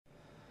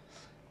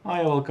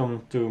Hi,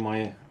 welcome to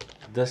my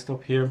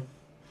desktop here.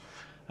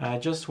 I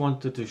just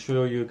wanted to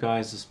show you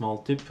guys a small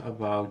tip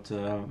about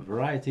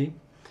variety.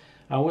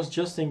 I was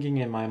just thinking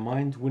in my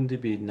mind, wouldn't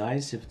it be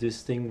nice if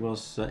this thing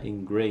was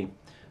in gray,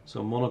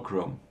 so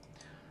monochrome.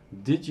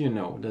 Did you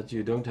know that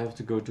you don't have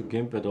to go to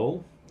GIMP at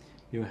all?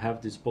 You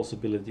have this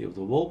possibility of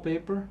the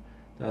wallpaper,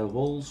 the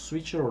wall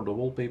switcher or the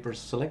wallpaper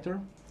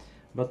selector,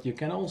 but you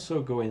can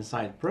also go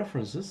inside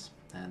preferences,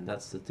 and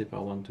that's the tip I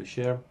want to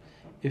share,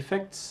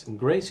 effects,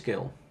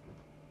 grayscale.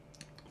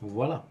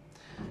 Voila.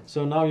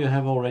 So now you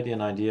have already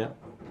an idea.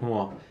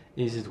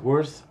 Is it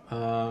worth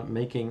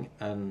making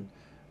a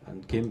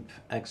GIMP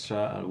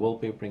extra, a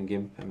wallpaper in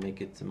GIMP and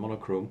make it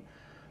monochrome,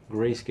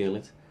 grayscale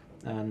it,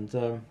 and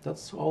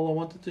that's all I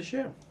wanted to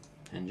share.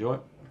 Enjoy.